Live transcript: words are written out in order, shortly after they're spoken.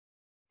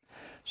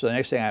So the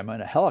next thing, I'm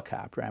in a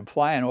helicopter. I'm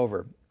flying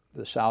over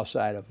the south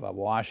side of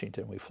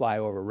Washington. We fly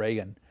over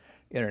Reagan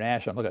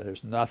International. Look at,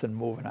 there's nothing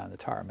moving on the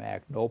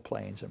tarmac, no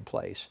planes in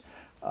place.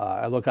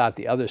 I look out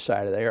the other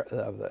side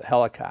of the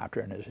helicopter,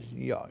 and there's,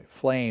 you know,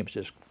 flames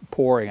just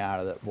pouring out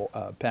of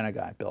the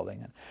Pentagon building.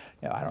 And,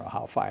 you know, I don't know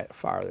how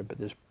far there, but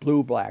this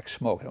blue-black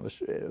smoke. And it was,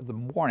 the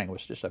morning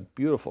was just a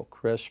beautiful,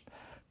 crisp,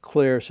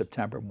 clear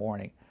September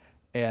morning.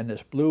 And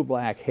this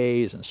blue-black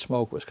haze and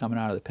smoke was coming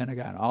out of the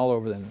Pentagon all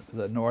over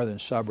the northern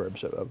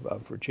suburbs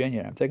of Virginia.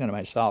 And I'm thinking to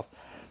myself,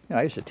 you know,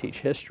 I used to teach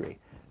history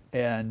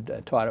and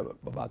taught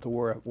about the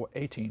War of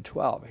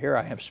 1812. Here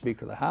I am,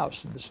 Speaker of the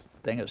House, and this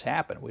thing has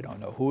happened. We don't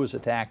know who has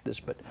attacked this,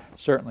 but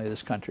certainly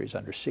this country is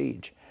under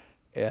siege.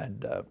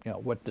 And you know,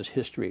 what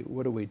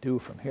do we do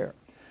from here?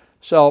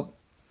 So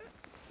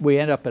we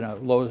end up in a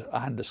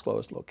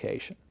undisclosed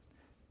location.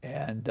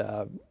 And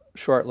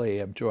shortly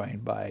I'm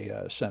joined by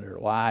Senator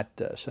Lott,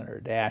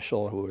 Senator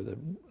Daschle, who were the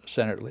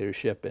Senate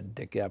leadership, and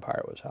Dick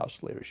Gebhardt was House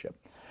leadership.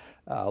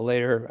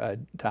 Later,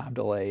 Tom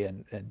DeLay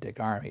and Dick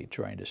Armey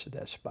joined us at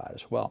that spot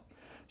as well.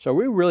 So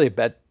we really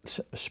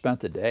spent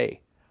the day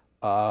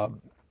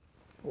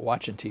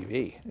watching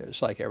TV,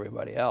 just like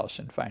everybody else,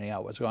 and finding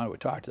out what's going on. We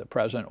talked to the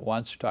president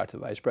once, talked to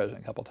the vice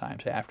president a couple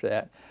times after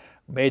that.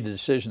 Made the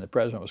decision the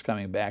president was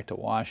coming back to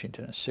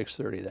Washington at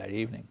 6:30 that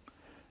evening,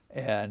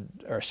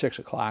 or 6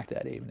 o'clock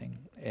that evening,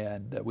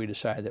 and we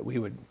decided that we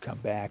would come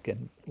back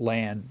and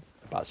land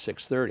about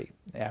 6:30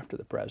 after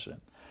the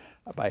president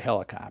by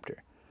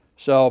helicopter.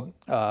 So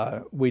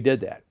we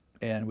did that,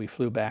 and we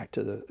flew back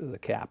to the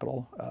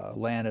Capitol,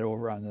 landed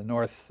over on the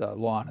north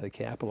lawn of the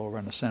Capitol over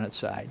on the Senate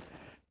side,